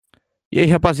E aí,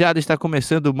 rapaziada, está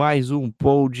começando mais um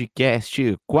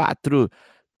podcast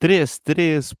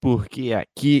 433, porque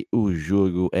aqui o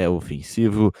jogo é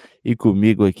ofensivo e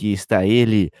comigo aqui está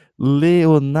ele,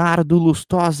 Leonardo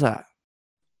Lustosa.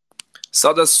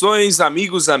 Saudações,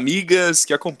 amigos, amigas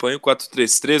que acompanham o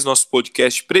 433, nosso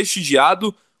podcast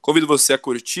prestigiado. Convido você a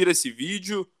curtir esse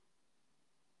vídeo,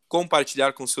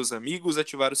 compartilhar com seus amigos,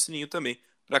 ativar o sininho também,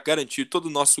 para garantir todo o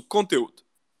nosso conteúdo.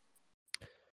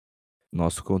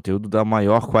 Nosso conteúdo da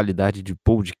maior qualidade de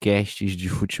podcasts de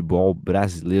futebol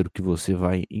brasileiro que você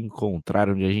vai encontrar,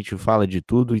 onde a gente fala de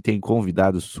tudo e tem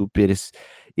convidados super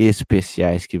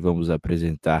especiais que vamos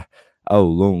apresentar ao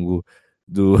longo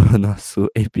do nosso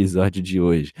episódio de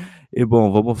hoje. E bom,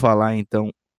 vamos falar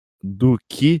então do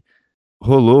que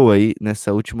rolou aí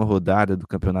nessa última rodada do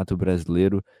Campeonato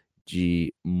Brasileiro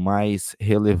de mais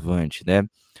relevante, né?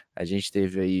 A gente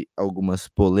teve aí algumas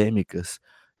polêmicas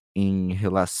em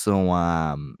relação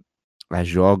a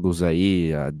jogos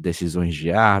aí, a decisões de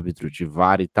árbitro, de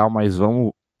VAR e tal, mas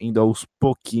vamos indo aos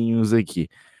pouquinhos aqui.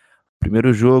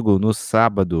 Primeiro jogo no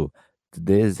sábado,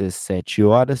 17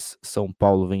 horas, São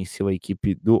Paulo venceu a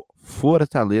equipe do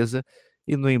Fortaleza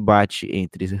e no embate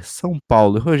entre São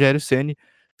Paulo e Rogério Ceni,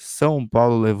 São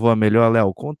Paulo levou a melhor.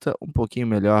 Léo, conta um pouquinho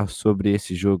melhor sobre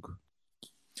esse jogo.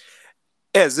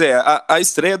 Zé, a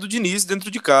estreia do Diniz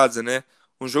dentro de casa, né?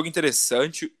 Um jogo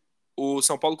interessante. O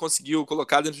São Paulo conseguiu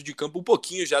colocar dentro de campo um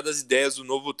pouquinho já das ideias do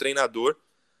novo treinador,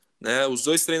 né? Os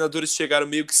dois treinadores chegaram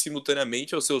meio que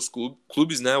simultaneamente aos seus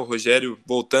clubes, né? O Rogério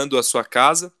voltando à sua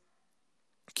casa,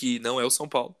 que não é o São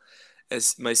Paulo,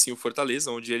 mas sim o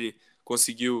Fortaleza, onde ele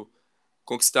conseguiu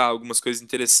conquistar algumas coisas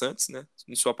interessantes, né,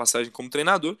 em sua passagem como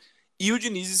treinador, e o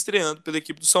Diniz estreando pela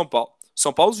equipe do São Paulo.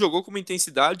 São Paulo jogou com uma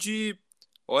intensidade,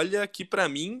 olha, que para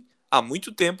mim há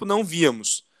muito tempo não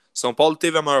víamos. São Paulo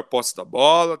teve a maior posse da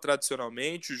bola,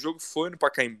 tradicionalmente, o jogo foi no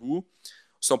Pacaembu. O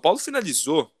São Paulo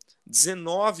finalizou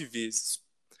 19 vezes.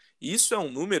 Isso é um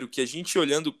número que a gente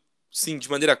olhando, sim, de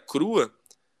maneira crua,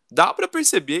 dá para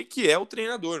perceber que é o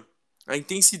treinador. A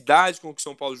intensidade com que o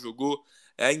São Paulo jogou,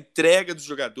 a entrega dos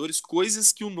jogadores,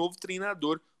 coisas que o novo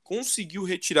treinador conseguiu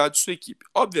retirar de sua equipe.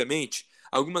 Obviamente,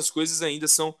 algumas coisas ainda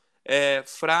são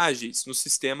frágeis no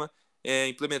sistema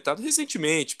implementado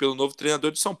recentemente pelo novo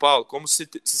treinador de São Paulo, como o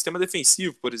sistema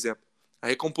defensivo, por exemplo. A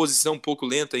recomposição um pouco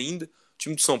lenta ainda. O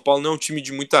time de São Paulo não é um time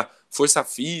de muita força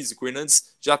física. O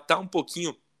Hernandes já está um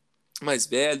pouquinho mais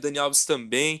velho, Dani Alves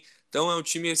também. Então é um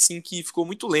time assim que ficou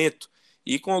muito lento.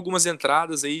 E com algumas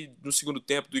entradas aí no segundo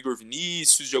tempo do Igor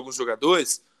Vinícius, de alguns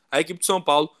jogadores, a equipe de São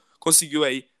Paulo conseguiu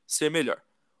aí ser melhor.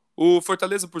 O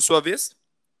Fortaleza, por sua vez,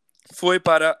 foi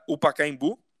para o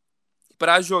Pacaembu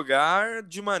para jogar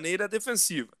de maneira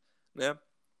defensiva, né?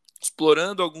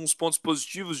 Explorando alguns pontos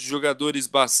positivos de jogadores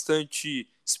bastante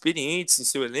experientes em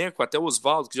seu elenco, até o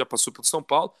Oswaldo, que já passou pelo São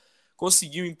Paulo,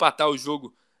 conseguiu empatar o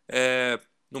jogo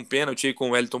num pênalti aí com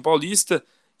o Wellington Paulista.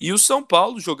 E o São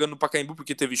Paulo, jogando no Pacaembu,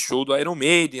 porque teve show do Iron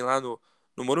Maiden lá no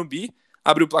Morumbi,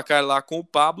 abriu o placar lá com o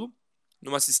Pablo,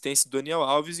 numa assistência do Daniel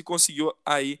Alves, e conseguiu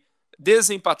aí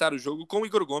desempatar o jogo com o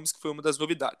Igor Gomes, que foi uma das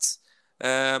novidades.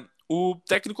 O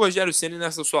técnico Rogério Ceni,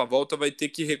 nessa sua volta, vai ter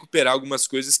que recuperar algumas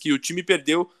coisas que o time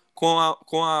perdeu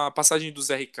com a passagem do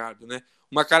Zé Ricardo, né?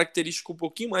 Uma característica um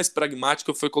pouquinho mais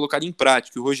pragmática foi colocada em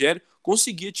prática. O Rogério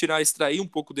conseguia extrair um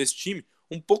pouco desse time,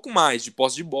 um pouco mais de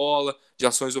posse de bola, de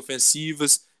ações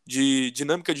ofensivas, de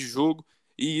dinâmica de jogo,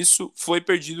 e isso foi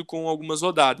perdido com algumas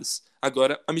rodadas.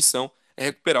 Agora a missão é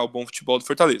recuperar o bom futebol do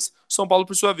Fortaleza. São Paulo,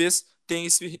 por sua vez, tem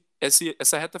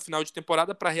essa reta final de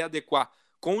temporada para readequar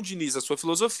com o Diniz a sua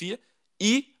filosofia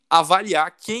e avaliar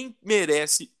quem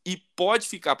merece e pode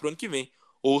ficar para o ano que vem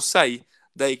ou sair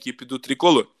da equipe do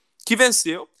Tricolor, que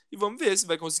venceu, e vamos ver se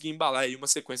vai conseguir embalar aí uma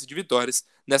sequência de vitórias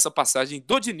nessa passagem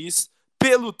do Diniz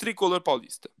pelo Tricolor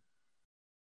paulista.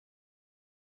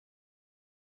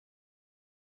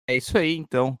 É isso aí,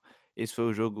 então. Esse foi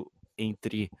o jogo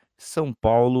entre São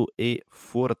Paulo e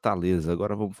Fortaleza.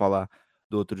 Agora vamos falar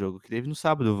do outro jogo que teve no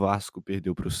sábado. O Vasco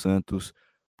perdeu para o Santos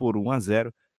por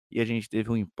 1-0 e a gente teve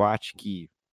um empate que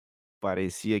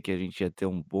parecia que a gente ia ter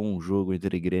um bom jogo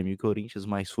entre Grêmio e Corinthians,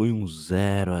 mas foi um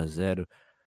 0-0.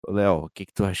 Léo, o que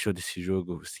tu achou desse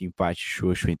jogo, esse empate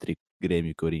xoxo entre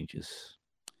Grêmio e Corinthians?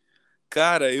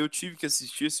 Cara, eu tive que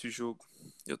assistir esse jogo.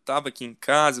 Eu tava aqui em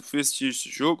casa, fui assistir esse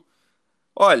jogo.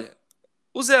 Olha,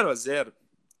 o 0-0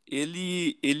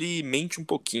 ele mente um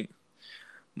pouquinho,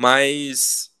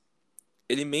 mas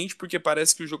ele mente porque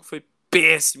parece que o jogo foi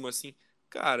péssimo, assim.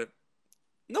 Cara,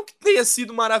 não que tenha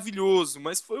sido maravilhoso,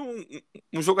 mas foi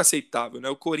um jogo aceitável, né?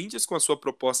 O Corinthians, com a sua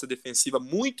proposta defensiva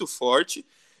muito forte,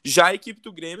 já a equipe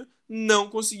do Grêmio não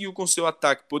conseguiu, com seu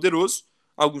ataque poderoso,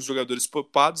 alguns jogadores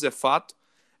poupados, é fato,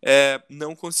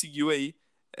 não conseguiu aí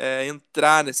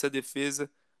entrar nessa defesa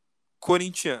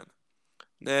corintiana,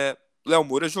 né? Léo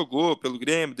Moura jogou pelo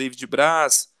Grêmio, David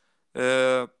Braz,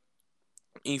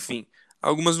 enfim,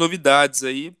 algumas novidades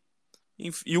aí.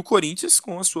 E o Corinthians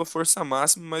com a sua força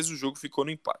máxima, mas o jogo ficou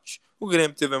no empate. O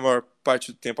Grêmio teve a maior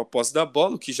parte do tempo a posse da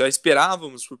bola, o que já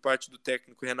esperávamos por parte do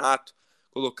técnico Renato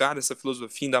colocar essa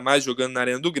filosofia, ainda mais jogando na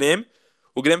arena do Grêmio.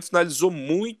 O Grêmio finalizou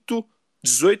muito,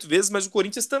 18 vezes, mas o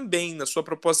Corinthians também, na sua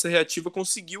proposta reativa,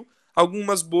 conseguiu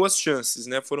algumas boas chances,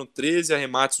 né? Foram 13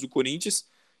 arremates do Corinthians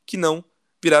que não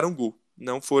viraram gol,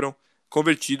 não foram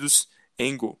convertidos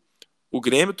em gol. O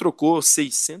Grêmio trocou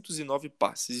 609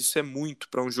 passes. Isso é muito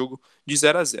para um jogo de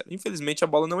 0-0. Infelizmente, a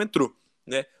bola não entrou,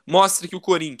 né? Mostra que o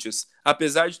Corinthians,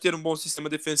 apesar de ter um bom sistema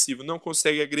defensivo, não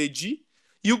consegue agredir.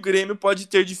 E o Grêmio pode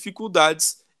ter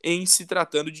dificuldades em se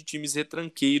tratando de times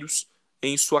retranqueiros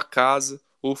em sua casa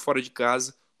ou fora de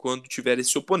casa quando tiver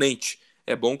esse oponente.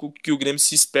 É bom que o Grêmio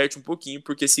se esperte um pouquinho,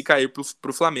 porque se cair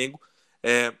para o Flamengo,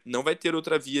 não vai ter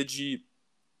outra via de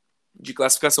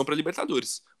classificação para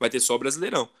Libertadores. Vai ter só o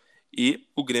Brasileirão. E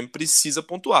o Grêmio precisa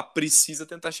pontuar, precisa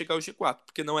tentar chegar ao G4,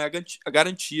 porque não é a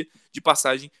garantia de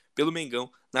passagem pelo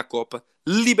Mengão na Copa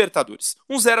Libertadores.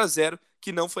 Um 0-0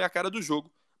 que não foi a cara do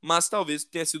jogo, mas talvez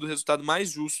tenha sido o resultado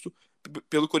mais justo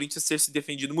pelo Corinthians ter se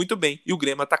defendido muito bem e o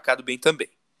Grêmio atacado bem também.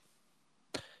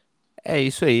 É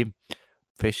isso aí.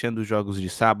 Fechando os jogos de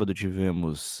sábado,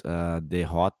 tivemos a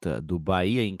derrota do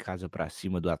Bahia em casa para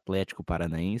cima do Atlético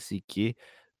Paranaense, que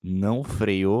não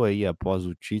freou aí após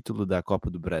o título da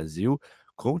Copa do Brasil,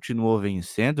 continuou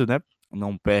vencendo, né?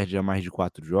 Não perde há mais de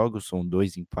 4 jogos, são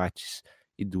 2 empates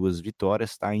e 2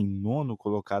 vitórias, está em nono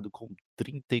colocado com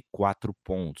 34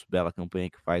 pontos. Bela campanha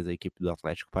que faz a equipe do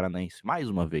Atlético Paranaense, mais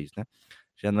uma vez, né?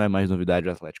 Já não é mais novidade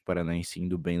o Atlético Paranaense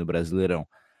indo bem no Brasileirão.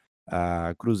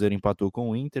 A Cruzeiro empatou com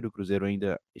o Inter, o Cruzeiro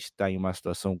ainda está em uma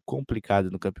situação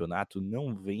complicada no campeonato,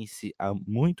 não vence há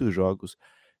muitos jogos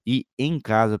e em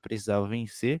casa precisava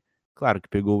vencer. Claro que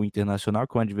pegou o Internacional,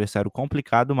 que é um adversário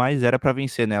complicado, mas era para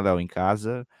vencer, né, Léo? Em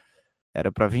casa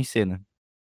era para vencer, né?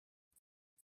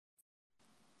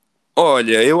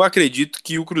 Olha, eu acredito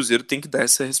que o Cruzeiro tem que dar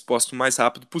essa resposta o mais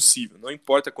rápido possível. Não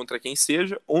importa contra quem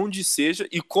seja, onde seja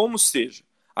e como seja.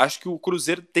 Acho que o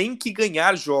Cruzeiro tem que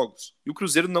ganhar jogos. E o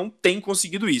Cruzeiro não tem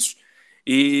conseguido isso.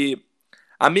 E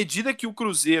à medida que o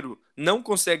Cruzeiro não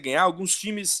consegue ganhar, alguns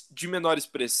times de menor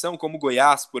expressão, como o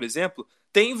Goiás, por exemplo,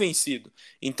 têm vencido.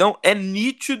 Então é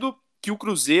nítido que o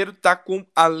Cruzeiro está com,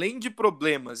 além de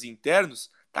problemas internos,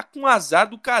 está com azar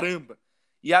do caramba.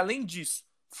 E além disso,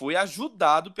 foi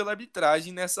ajudado pela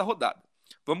arbitragem nessa rodada.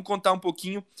 Vamos contar um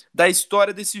pouquinho da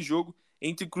história desse jogo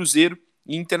entre Cruzeiro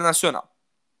e Internacional.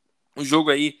 Um jogo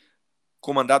aí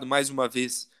comandado mais uma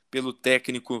vez pelo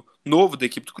técnico novo da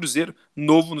equipe do Cruzeiro,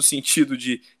 novo no sentido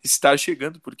de estar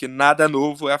chegando, porque nada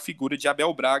novo é a figura de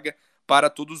Abel Braga para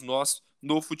todos nós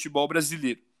no futebol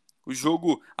brasileiro. O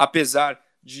jogo, apesar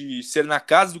de ser na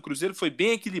casa do Cruzeiro, foi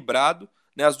bem equilibrado,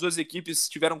 né? As duas equipes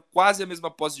tiveram quase a mesma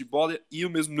posse de bola e o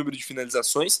mesmo número de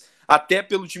finalizações, até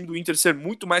pelo time do Inter ser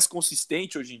muito mais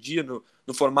consistente hoje em dia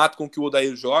no formato com que o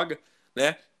Odair joga,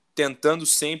 né? Tentando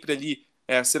sempre ali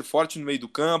ser forte no meio do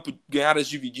campo, ganhar as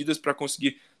divididas para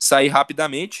conseguir sair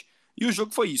rapidamente. E o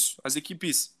jogo foi isso. As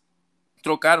equipes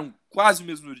trocaram quase o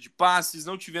mesmo número de passes,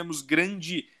 não tivemos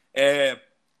grande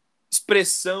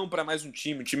expressão para mais um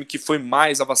time que foi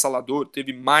mais avassalador,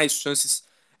 teve mais chances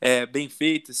bem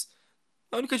feitas.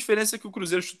 A única diferença é que o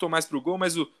Cruzeiro chutou mais para o gol,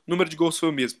 mas o número de gols foi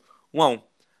o mesmo, 1-1.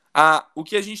 O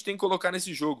que a gente tem que colocar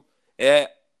nesse jogo é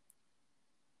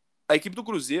a equipe do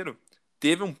Cruzeiro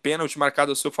teve um pênalti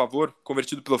marcado a seu favor,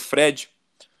 convertido pelo Fred.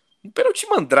 Um pênalti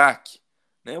mandrake,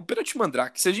 né? Um pênalti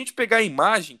mandrake. Se a gente pegar a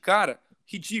imagem, cara,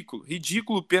 ridículo.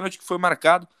 Ridículo o pênalti que foi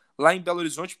marcado lá em Belo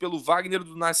Horizonte pelo Wagner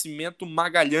do Nascimento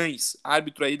Magalhães,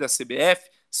 árbitro aí da CBF.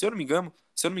 Se eu não me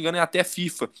engano é até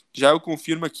FIFA. Já eu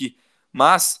confirmo aqui.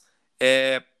 Mas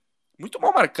muito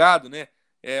mal marcado, né?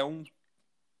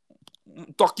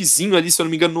 Um toquezinho ali, se eu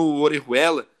não me engano, no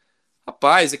Orejuela.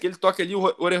 Rapaz, aquele toque ali, o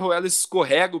Orejuela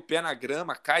escorrega o pé na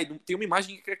grama, cai. Tem uma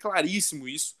imagem que é claríssimo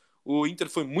isso. O Inter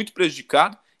foi muito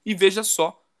prejudicado e veja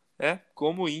só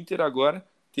como o Inter agora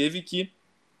teve que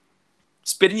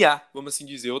espernear, vamos assim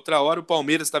dizer. Outra hora o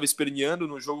Palmeiras estava esperneando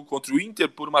no jogo contra o Inter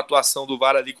por uma atuação do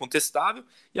VAR ali contestável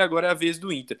e agora é a vez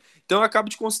do Inter. Então eu acabo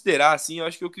de considerar, assim, eu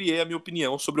acho que eu criei a minha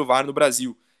opinião sobre o VAR no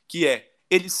Brasil, que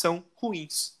eles são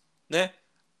ruins, né?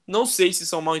 Não sei se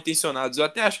são mal intencionados, eu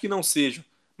até acho que não sejam,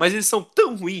 mas eles são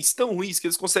tão ruins, que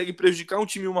eles conseguem prejudicar um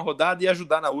time em uma rodada e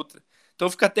ajudar na outra. Então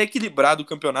fica até equilibrado o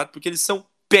campeonato, porque eles são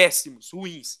péssimos,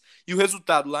 ruins. E o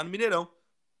resultado lá no Mineirão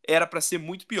era para ser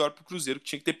muito pior para o Cruzeiro, que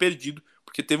tinha que ter perdido,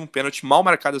 porque teve um pênalti mal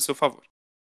marcado a seu favor.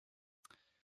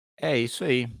 É isso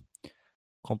aí.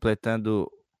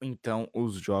 Completando então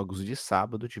os jogos de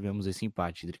sábado, tivemos esse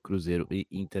empate entre Cruzeiro e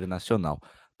Internacional.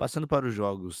 Passando para os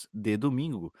jogos de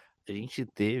domingo, a gente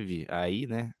teve aí,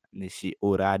 né, nesse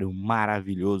horário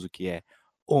maravilhoso que é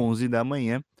 11 da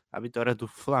manhã, a vitória do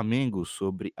Flamengo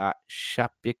sobre a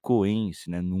Chapecoense,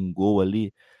 né, num gol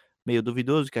ali meio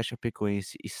duvidoso que a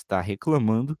Chapecoense está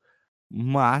reclamando,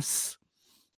 mas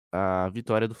a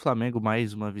vitória do Flamengo,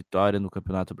 mais uma vitória no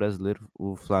Campeonato Brasileiro,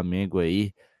 o Flamengo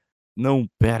aí não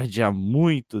perde há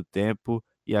muito tempo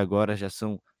e agora já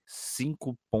são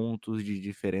 5 pontos de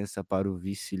diferença para o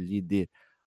vice-líder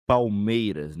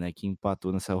Palmeiras, né, que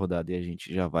empatou nessa rodada e a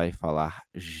gente já vai falar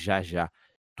já já.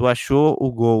 Tu achou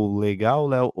o gol legal,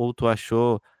 Léo, ou tu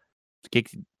achou o que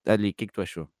que tu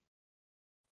achou?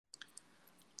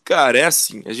 Cara, é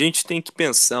assim, a gente tem que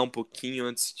pensar um pouquinho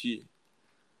antes de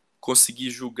conseguir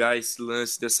julgar esse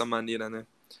lance dessa maneira, né?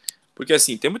 Porque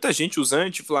assim, tem muita gente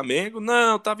usando o Flamengo,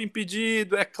 não, tava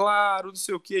impedido, é claro, não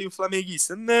sei o quê, e o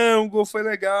flamenguista, não, o gol foi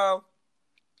legal,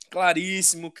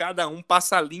 claríssimo, cada um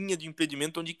passa a linha de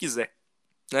impedimento onde quiser,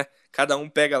 né? Cada um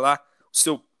pega lá o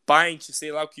seu paint,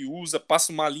 sei lá o que usa,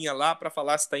 passa uma linha lá para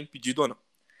falar se tá impedido ou não.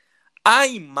 A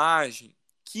imagem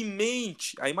que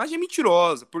mente, a imagem é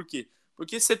mentirosa, por quê?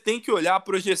 Porque você tem que olhar a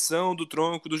projeção do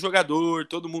tronco do jogador,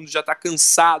 todo mundo já tá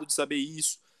cansado de saber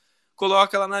isso,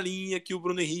 coloca ela na linha que o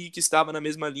Bruno Henrique estava na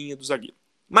mesma linha do zagueiro.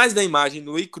 Mas na imagem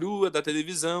nua e crua da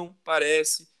televisão,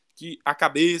 parece que a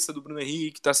cabeça do Bruno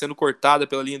Henrique está sendo cortada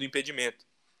pela linha do impedimento.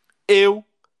 Eu,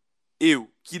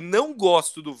 que não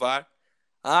gosto do VAR,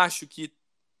 acho que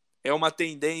é uma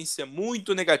tendência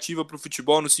muito negativa para o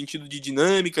futebol no sentido de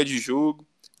dinâmica de jogo,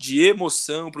 de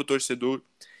emoção para o torcedor.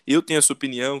 Eu tenho essa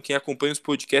opinião, quem acompanha os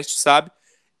podcasts sabe.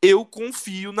 Eu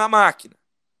confio na máquina.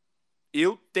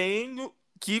 Eu tenho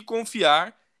que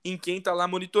confiar em quem está lá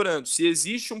monitorando. Se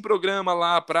existe um programa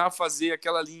lá para fazer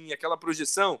aquela linha, aquela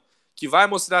projeção, que vai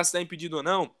mostrar se está impedido ou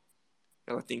não,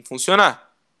 ela tem que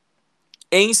funcionar.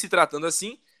 Em se tratando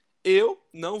assim, eu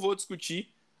não vou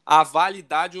discutir a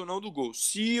validade ou não do gol.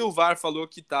 Se o VAR falou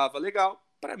que estava legal,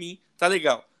 para mim tá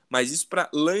legal. Mas isso para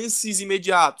lances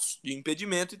imediatos de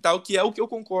impedimento e tal, que é o que eu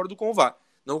concordo com o VAR.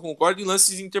 Não concordo em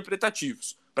lances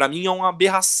interpretativos. Para mim é uma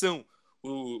aberração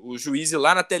o juiz ir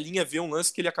lá na telinha ver um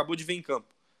lance que ele acabou de ver em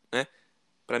campo, né?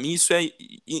 Para mim isso é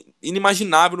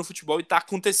inimaginável no futebol e está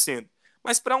acontecendo.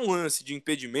 Mas para um lance de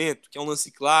impedimento, que é um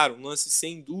lance claro, um lance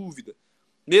sem dúvida,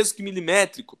 mesmo que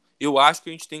milimétrico, eu acho que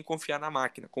a gente tem que confiar na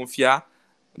máquina, confiar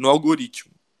no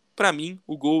algoritmo. Para mim,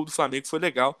 o gol do Flamengo foi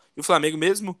legal. E o Flamengo,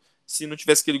 mesmo se não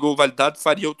tivesse aquele gol validado,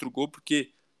 faria outro gol,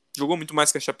 porque jogou muito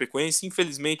mais que a Chapecoense.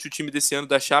 Infelizmente, o time desse ano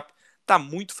da Chape tá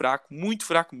muito fraco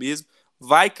mesmo.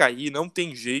 Vai cair, não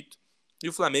tem jeito. E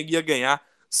o Flamengo ia ganhar,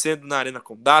 sendo na Arena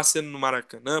Condá, sendo no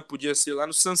Maracanã, podia ser lá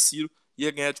no San Siro,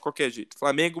 ia ganhar de qualquer jeito.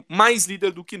 Flamengo mais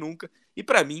líder do que nunca. E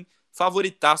para mim,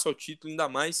 favoritaço ao título, ainda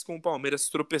mais com o Palmeiras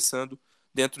tropeçando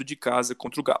dentro de casa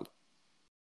contra o Galo.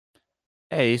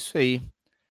 É isso aí.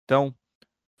 Então,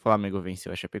 o Flamengo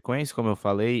venceu a Chapecoense, como eu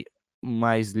falei,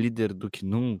 mais líder do que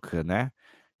nunca, né.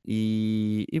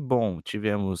 E bom,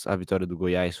 tivemos a vitória do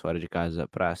Goiás fora de casa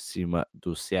para cima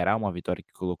do Ceará, uma vitória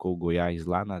que colocou o Goiás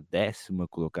lá na 10ª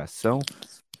colocação,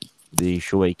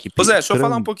 deixou a Ô equipe Zé, deixa eu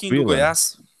falar um pouquinho do tranquila.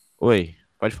 Goiás. Oi,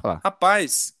 pode falar.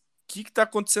 Rapaz, o que tá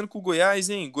acontecendo com o Goiás,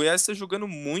 hein? O Goiás tá jogando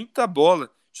muita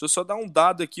bola. Deixa eu só dar um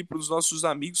dado aqui para os nossos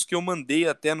amigos que eu mandei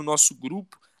até no nosso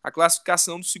grupo. A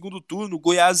classificação do segundo turno. O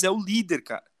Goiás é o líder,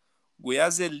 cara. O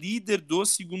Goiás é líder do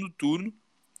segundo turno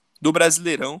do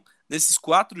Brasileirão. Nesses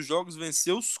 4 jogos,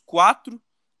 venceu os 4,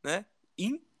 né?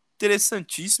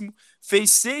 Interessantíssimo. Fez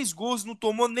 6 gols, não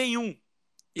tomou nenhum.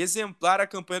 Exemplar a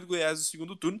campanha do Goiás no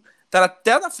segundo turno. Tá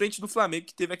até na frente do Flamengo,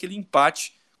 que teve aquele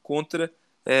empate contra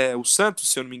o Santos,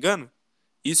 se eu não me engano.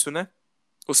 Isso, né?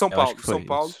 O São Eu acho que Paulo.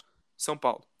 foi isso. São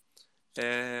Paulo.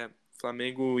 O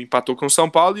Flamengo empatou com o São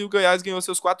Paulo e o Goiás ganhou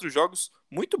seus 4 jogos.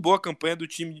 Muito boa a campanha do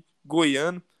time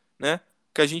goiano, né?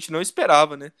 Que a gente não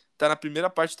esperava, né? Tá na primeira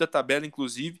parte da tabela,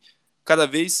 inclusive, cada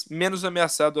vez menos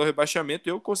ameaçado ao rebaixamento.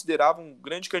 Eu considerava um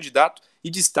grande candidato e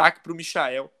destaque para o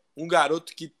Michael, um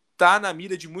garoto que tá na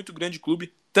mira de muito grande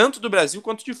clube, tanto do Brasil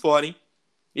quanto de fora, hein?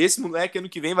 Esse moleque ano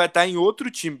que vem vai estar em outro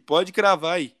time, pode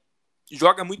cravar aí.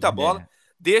 Joga muita bola, É,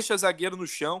 deixa zagueiro no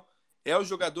chão, é o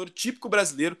jogador típico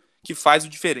brasileiro que faz o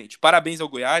diferente. Parabéns ao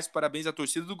Goiás, parabéns à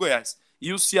torcida do Goiás.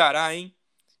 E o Ceará, hein?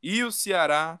 E o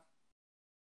Ceará.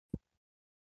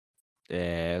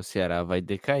 o Ceará vai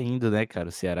decaindo, né, cara,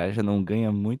 o Ceará já não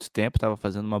ganha muito tempo, estava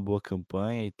fazendo uma boa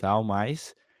campanha e tal,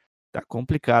 mas tá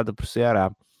complicado para o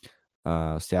Ceará.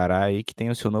 O Ceará aí que tem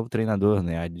o seu novo treinador,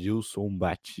 né, Adilson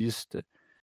Batista,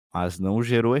 mas não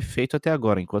gerou efeito até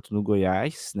agora, enquanto no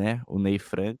Goiás, né, o Ney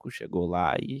Franco chegou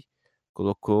lá e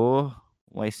colocou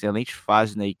uma excelente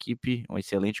fase na equipe, um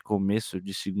excelente começo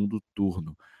de segundo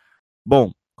turno.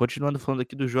 Bom, continuando falando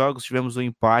aqui dos jogos, tivemos um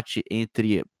empate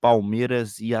entre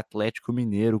Palmeiras e Atlético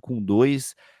Mineiro, com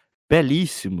 2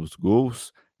 belíssimos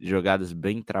gols, de jogadas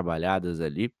bem trabalhadas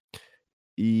ali.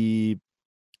 E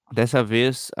dessa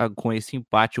vez, com esse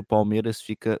empate, o Palmeiras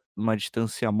fica numa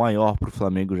distância maior para o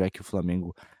Flamengo, já que o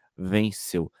Flamengo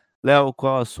venceu. Léo,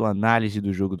 qual a sua análise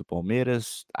do jogo do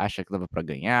Palmeiras? Acha que dava para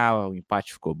ganhar? O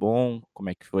empate ficou bom? Como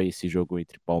é que foi esse jogo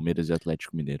entre Palmeiras e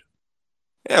Atlético Mineiro?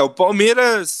 O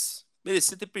Palmeiras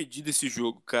merecia ter perdido esse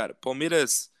jogo, cara. O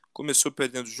Palmeiras começou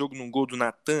perdendo o jogo num gol do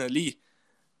Natan ali,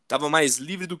 tava mais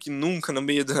livre do que nunca no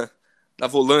meio da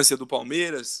volância do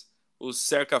Palmeiras. Os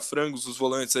cerca-frangos, os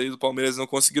volantes aí do Palmeiras não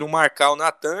conseguiram marcar o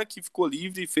Natan, que ficou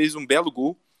livre e fez um belo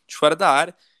gol de fora da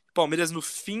área. O Palmeiras, no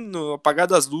fim, no apagar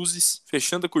das luzes,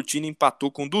 fechando a cortina,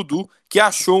 empatou com o Dudu, que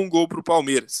achou um gol para o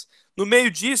Palmeiras. No meio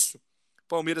disso, o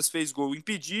Palmeiras fez gol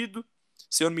impedido,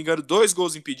 se eu não me engano, 2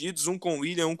 gols impedidos, um com o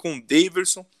William, um com o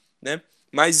Daverson, né?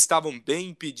 Mas estavam bem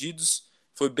impedidos,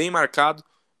 foi bem marcado,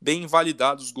 bem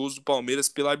invalidados os gols do Palmeiras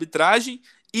pela arbitragem.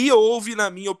 E houve, na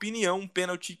minha opinião, um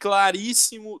pênalti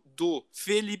claríssimo do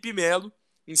Felipe Melo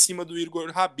em cima do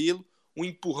Igor Rabelo, um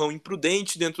empurrão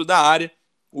imprudente dentro da área.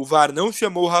 O VAR não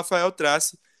chamou o Rafael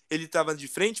Trace, ele estava de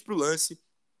frente para o lance,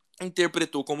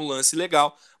 interpretou como lance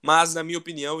legal, mas na minha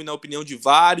opinião e na opinião de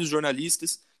vários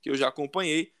jornalistas que eu já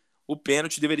acompanhei, o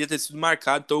pênalti deveria ter sido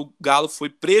marcado, então o Galo foi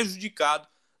prejudicado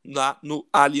no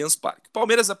Allianz Parque. O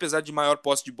Palmeiras, apesar de maior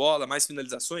posse de bola, mais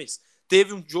finalizações,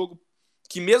 teve um jogo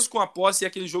que mesmo com a posse é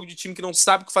aquele jogo de time que não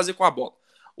sabe o que fazer com a bola.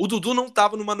 O Dudu não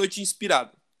estava numa noite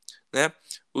inspirada, né?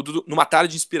 O Dudu, numa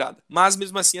tarde inspirada, mas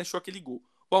mesmo assim achou aquele gol.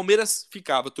 O Palmeiras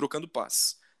ficava trocando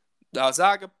passes da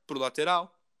zaga pro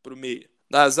lateral, pro meia,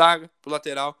 da zaga pro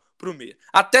lateral, pro meia.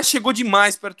 Até chegou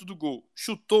demais perto do gol,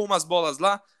 chutou umas bolas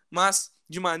lá, mas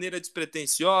de maneira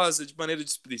despretensiosa, de maneira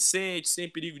displicente, sem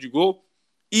perigo de gol.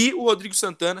 E o Rodrigo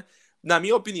Santana, na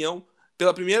minha opinião,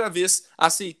 pela primeira vez,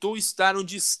 aceitou estar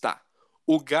onde está.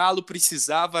 O Galo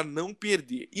precisava não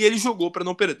perder. E ele jogou para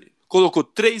não perder. Colocou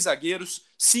 3 zagueiros,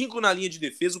 5 na linha de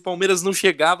defesa. O Palmeiras não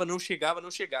chegava.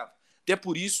 Até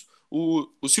por isso,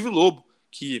 o Silvio Lobo,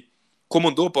 que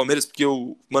comandou o Palmeiras, porque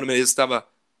o Mano Menezes estava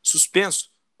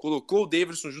suspenso, colocou o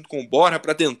Daverson junto com o Borja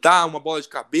para tentar uma bola de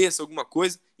cabeça, alguma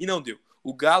coisa, e não deu.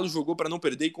 O Galo jogou para não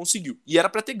perder e conseguiu. E era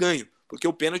para ter ganho, porque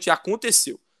o pênalti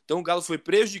aconteceu. Então o Galo foi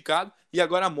prejudicado e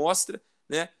agora mostra,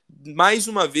 né, mais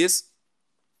uma vez,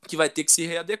 que vai ter que se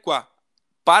readequar.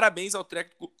 Parabéns ao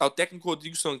técnico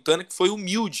Rodrigo Santana, que foi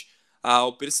humilde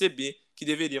ao perceber que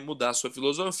deveria mudar sua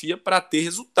filosofia para ter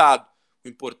resultado. O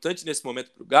importante nesse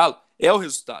momento para o Galo é o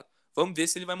resultado. Vamos ver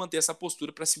se ele vai manter essa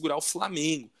postura para segurar o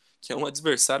Flamengo, que é um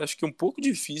adversário, acho que um pouco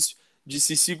difícil de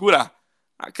se segurar.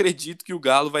 Acredito que o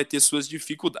Galo vai ter suas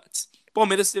dificuldades. O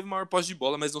Palmeiras teve maior posse de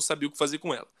bola, mas não sabia o que fazer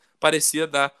com ela. Parecia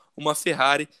dar uma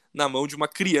Ferrari na mão de uma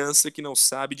criança que não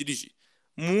sabe dirigir.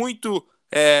 Muito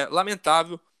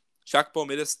lamentável, já que o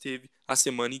Palmeiras teve a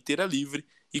semana inteira livre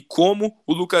e como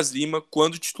o Lucas Lima,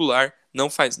 quando titular, não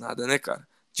faz nada, né, cara?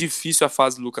 Difícil a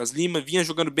fase do Lucas Lima, vinha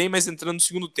jogando bem, mas entrando no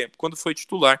segundo tempo. Quando foi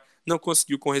titular, não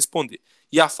conseguiu corresponder.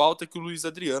 E a falta que o Luiz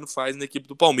Adriano faz na equipe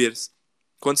do Palmeiras.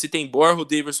 Quando se tem Borja ou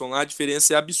Daverson lá, a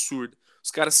diferença é absurda.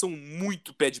 Os caras são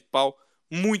muito pé de pau,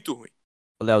 muito ruim.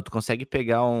 Léo, tu consegue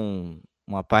pegar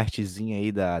uma partezinha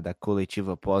aí da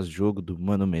coletiva pós-jogo do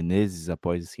Mano Menezes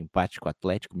após esse empate com o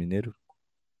Atlético Mineiro?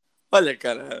 Olha,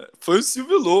 cara, foi o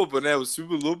Silvio Lobo, né? O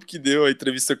Silvio Lobo que deu a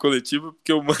entrevista coletiva,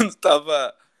 porque o Mano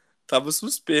tava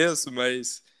suspenso,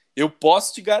 mas eu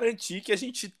posso te garantir que a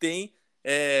gente tem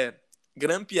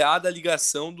grampeada a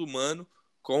ligação do Mano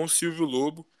com o Silvio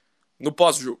Lobo no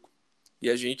pós-jogo. E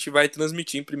a gente vai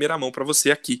transmitir em primeira mão para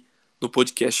você aqui no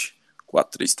podcast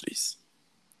 433.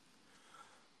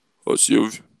 Ô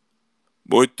Silvio,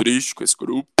 muito triste com esse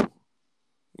grupo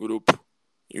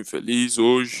infeliz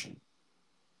hoje.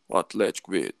 O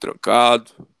Atlético veio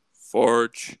trancado,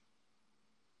 forte,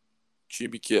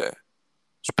 time que é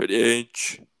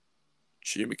experiente,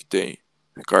 time que tem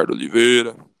Ricardo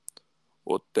Oliveira,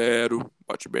 Otero,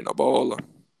 bate bem na bola.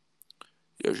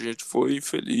 E a gente foi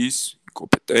infeliz,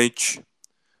 incompetente,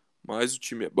 mas o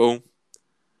time é bom,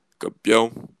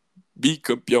 campeão,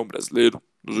 bicampeão brasileiro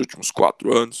nos últimos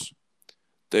 4 anos.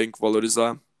 Tem que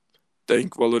valorizar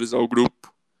o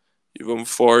grupo. E vamos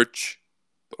forte.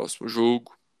 Próximo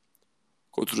jogo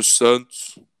contra o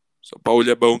Santos. São Paulo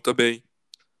é bom também.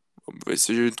 Vamos ver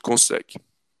se a gente consegue.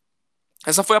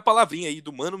 Essa foi a palavrinha aí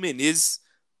do Mano Menezes,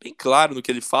 bem claro no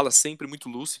que ele fala, sempre muito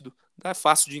lúcido. É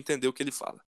fácil de entender o que ele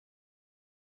fala.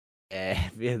 É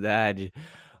verdade.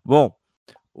 Bom,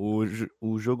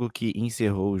 o jogo que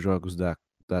encerrou os jogos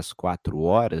das 4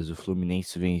 horas, o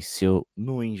Fluminense venceu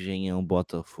no Engenhão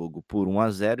Botafogo por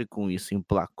 1-0 e com isso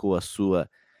emplacou a sua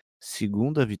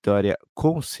segunda vitória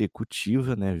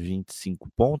consecutiva, né, 25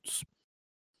 pontos.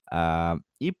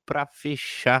 E para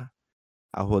fechar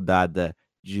a rodada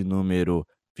de número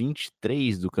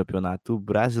 23 do Campeonato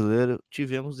Brasileiro,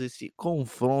 tivemos esse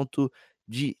confronto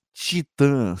de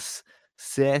titãs,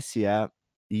 CSA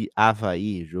e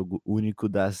Avaí, jogo único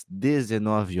das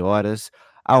 19 horas,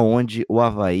 aonde o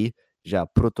Avaí já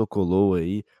protocolou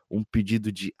aí um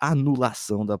pedido de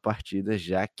anulação da partida,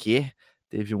 já que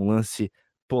teve um lance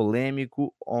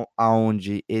polêmico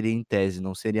aonde ele em tese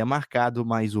não seria marcado,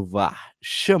 mas o VAR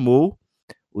chamou,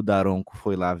 o Daronco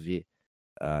foi lá ver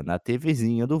na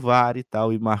TVzinha do VAR e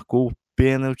tal, e marcou o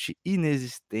pênalti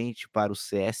inexistente para o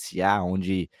CSA,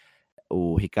 onde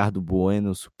o Ricardo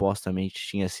Bueno supostamente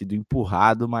tinha sido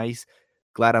empurrado, mas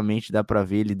claramente dá para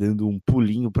ver ele dando um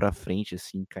pulinho para frente,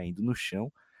 assim, caindo no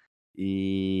chão.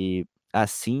 E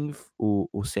assim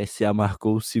o CSA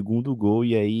marcou o segundo gol,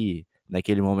 e aí,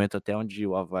 naquele momento, até onde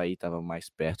o Avaí estava mais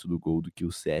perto do gol do que o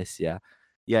CSA.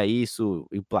 E aí isso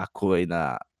emplacou aí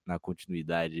na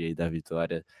continuidade aí da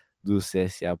vitória do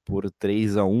CSA por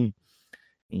 3-1.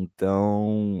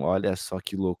 Então, olha só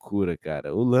que loucura,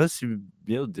 cara. O lance,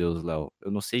 meu Deus, Léo,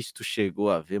 eu não sei se tu chegou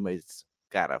a ver, mas,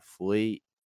 cara, foi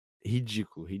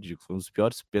ridículo, ridículo. Foi um dos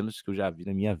piores pênaltis que eu já vi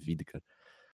na minha vida, cara.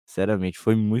 Sinceramente,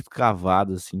 foi muito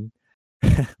cavado, assim.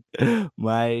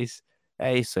 Mas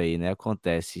é isso aí, né,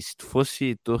 acontece. Se tu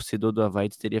fosse torcedor do Avaí,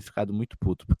 tu teria ficado muito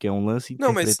puto, porque é um lance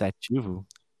Não, mas interpretativo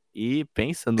e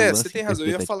pensa no você lance tem razão.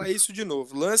 Eu ia falar interpretativo. isso de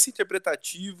novo. Lance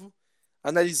interpretativo,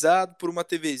 analisado por uma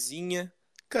TVzinha.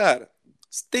 Cara,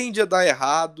 tende a dar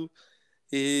errado.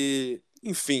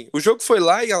 Enfim, o jogo foi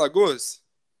lá em Alagoas.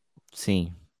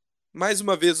 Sim, Mais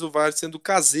uma vez o VAR sendo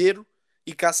caseiro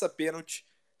e caça-pênalti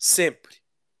sempre.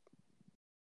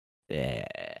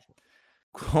 é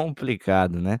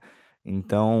complicado, né.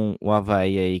 Então, o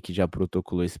Avaí aí que já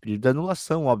protocolou esse pedido de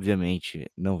anulação, obviamente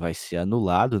não vai ser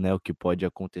anulado, né, o que pode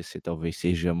acontecer talvez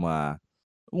seja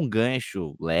um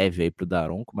gancho leve aí para o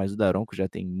Daronco, mas o Daronco já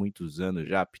tem muitos anos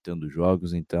já apitando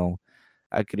jogos, então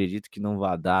acredito que não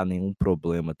vai dar nenhum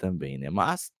problema também, né.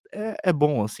 Mas é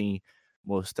bom, assim,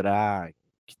 mostrar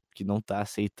que não tá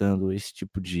aceitando esse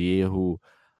tipo de erro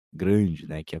grande,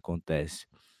 né, que acontece.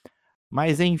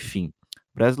 Mas enfim,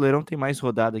 Brasileirão tem mais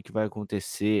rodada que vai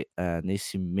acontecer,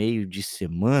 nesse meio de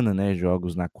semana, né,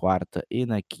 jogos na quarta e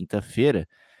na quinta-feira.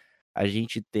 A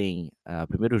gente tem, o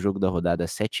primeiro jogo da rodada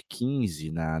às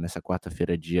 7h15 nessa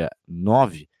quarta-feira, dia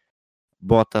 9,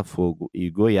 Botafogo e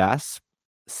Goiás,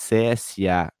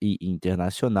 CSA e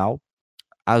Internacional.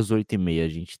 Às 8h30 a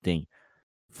gente tem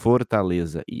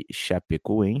Fortaleza e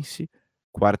Chapecoense.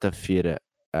 Quarta-feira,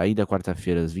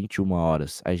 às 21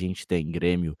 horas, a gente tem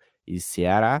Grêmio e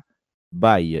Ceará.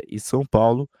 Bahia e São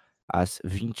Paulo. Às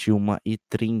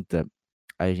 21h30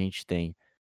 a gente tem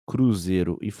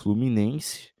Cruzeiro e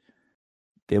Fluminense.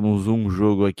 Temos um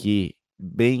jogo aqui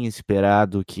bem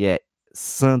esperado, que é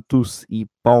Santos e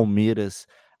Palmeiras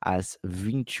às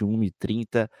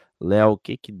 21h30. Léo, o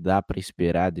que que dá para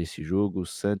esperar desse jogo? O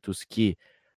Santos que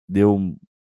deu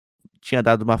tinha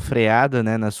dado uma freada,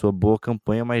 né, na sua boa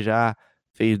campanha, mas já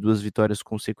fez 2 vitórias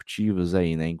consecutivas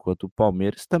aí, né, enquanto o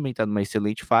Palmeiras também está numa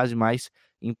excelente fase, mas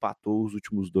empatou os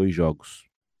últimos 2 jogos.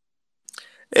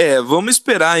 Vamos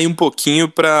esperar aí um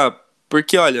pouquinho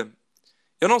Porque, olha,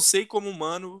 eu não sei como o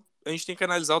Mano. A gente tem que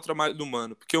analisar o trabalho do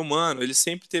Mano. Porque o Mano, ele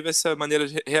sempre teve essa maneira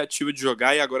reativa de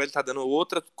jogar e agora ele tá dando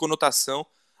outra conotação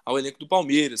ao elenco do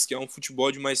Palmeiras, que é um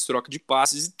futebol de mais troca de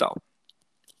passes e tal.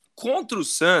 Contra o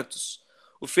Santos,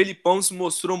 o Felipão se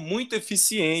mostrou muito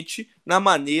eficiente na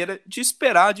maneira de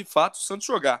esperar, de fato, o Santos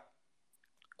jogar.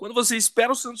 Quando você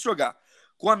espera o Santos jogar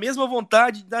com a mesma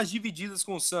vontade das divididas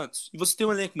com o Santos e você tem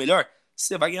um elenco melhor,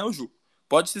 você vai ganhar o jogo.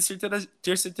 Pode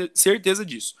ter certeza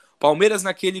disso. Palmeiras,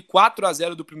 naquele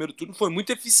 4-0 do primeiro turno, foi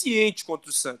muito eficiente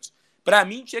contra o Santos. Para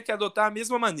mim, tinha que adotar a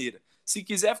mesma maneira. Se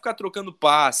quiser ficar trocando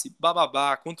passe,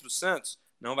 bababá, contra o Santos,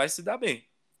 não vai se dar bem.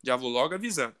 Já vou logo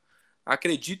avisando.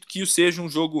 Acredito que seja um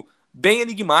jogo bem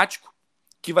enigmático,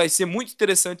 que vai ser muito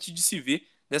interessante de se ver,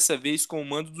 dessa vez com o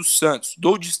mando do Santos.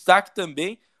 Dou destaque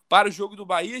também para o jogo do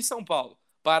Bahia e São Paulo.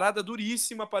 Parada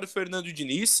duríssima para o Fernando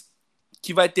Diniz,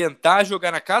 que vai tentar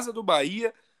jogar na casa do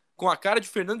Bahia com a cara de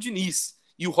Fernando Diniz.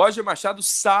 E o Roger Machado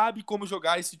sabe como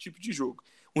jogar esse tipo de jogo.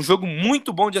 Um jogo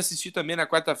muito bom de assistir também na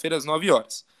quarta-feira às 9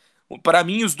 horas. Para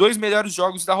mim, os 2 melhores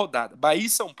jogos da rodada. Bahia e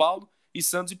São Paulo e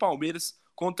Santos e Palmeiras,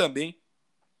 com também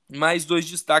mais 2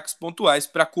 destaques pontuais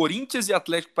para Corinthians e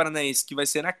Atlético Paranaense, que vai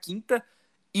ser na quinta,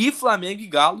 e Flamengo e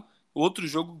Galo, outro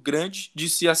jogo grande de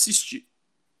se assistir.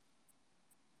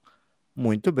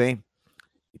 Muito bem.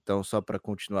 Então, só para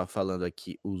continuar falando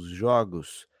aqui os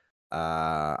jogos,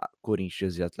 a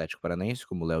Corinthians e Atlético Paranaense,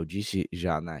 como o Léo disse,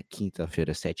 já na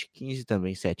quinta-feira, 7h15,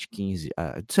 também 7h15,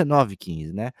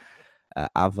 19h15, né?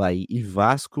 Avaí e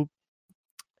Vasco,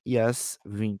 e às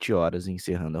 20 horas,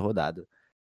 encerrando a rodada,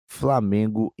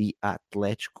 Flamengo e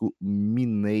Atlético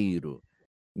Mineiro.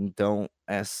 Então,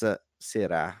 essa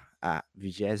será a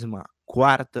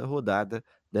 24ª rodada,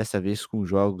 dessa vez com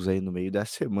jogos aí no meio da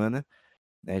semana,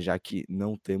 né, já que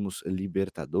não temos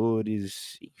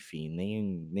Libertadores, enfim,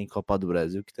 nem Copa do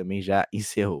Brasil, que também já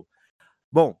encerrou.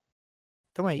 Bom,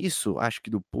 então é isso, acho que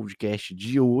do podcast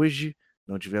de hoje,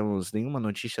 não tivemos nenhuma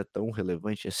notícia tão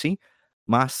relevante assim,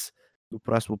 mas no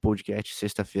próximo podcast,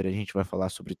 sexta-feira, a gente vai falar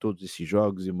sobre todos esses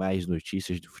jogos e mais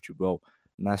notícias do futebol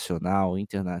nacional,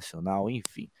 internacional,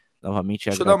 enfim. Novamente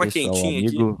Deixa eu dar uma agradeço ao quentinha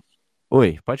aqui. amigo.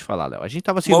 Oi, pode falar, Léo. A gente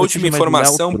tava sem Uma última notícia, mas o Léo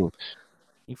informação. trouxe.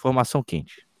 Informação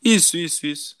quente. Isso.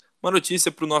 Uma notícia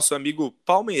para o nosso amigo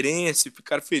palmeirense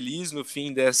ficar feliz no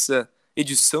fim dessa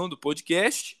edição do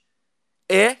podcast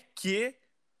é que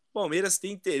o Palmeiras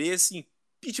tem interesse em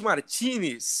Pete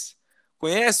Martinez.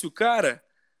 Conhece o cara?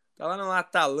 Tá lá no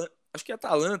Atalanta. Acho que é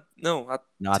Atalanta. Não,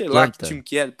 Não, sei lá que time Atlanta.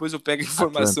 que é. Depois eu pego a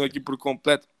informação Atlanta. aqui por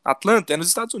completo. Atlanta é nos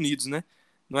Estados Unidos, né?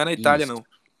 Não é na Itália, Isso. não.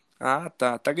 Ah,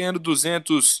 tá. Tá ganhando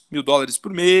 $200 mil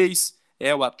por mês.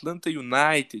 É o Atlanta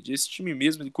United. Esse time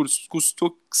mesmo ele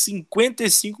custou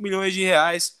 55 milhões de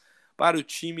reais para o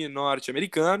time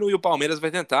norte-americano e o Palmeiras vai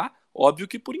tentar, óbvio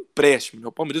que por empréstimo. Né?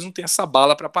 O Palmeiras não tem essa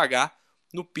bala para pagar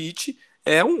no pitch.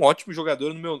 É um ótimo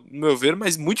jogador, no meu ver,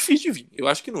 mas muito difícil de vir. Eu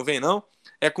acho que não vem, não.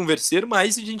 É converseiro,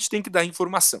 mas a gente tem que dar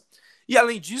informação. E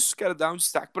além disso, quero dar um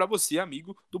destaque para você,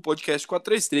 amigo do podcast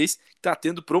 433, que está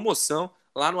tendo promoção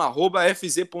lá no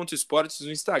 @fz.esportes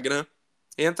no Instagram.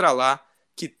 Entra lá,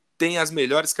 que tem as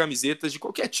melhores camisetas de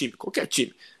qualquer time, qualquer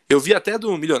time. Eu vi até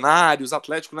do Milionários,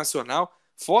 Atlético Nacional,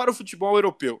 fora o futebol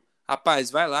europeu. Rapaz,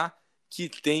 vai lá, que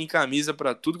tem camisa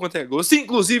para tudo quanto é gosto,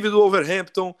 inclusive do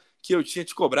Wolverhampton, que eu tinha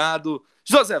te cobrado.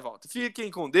 José Walter,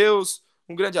 fiquem com Deus,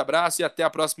 um grande abraço e até a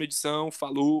próxima edição.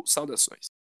 Falou, saudações.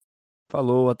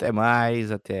 Falou, até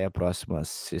mais, até a próxima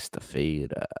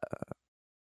sexta-feira.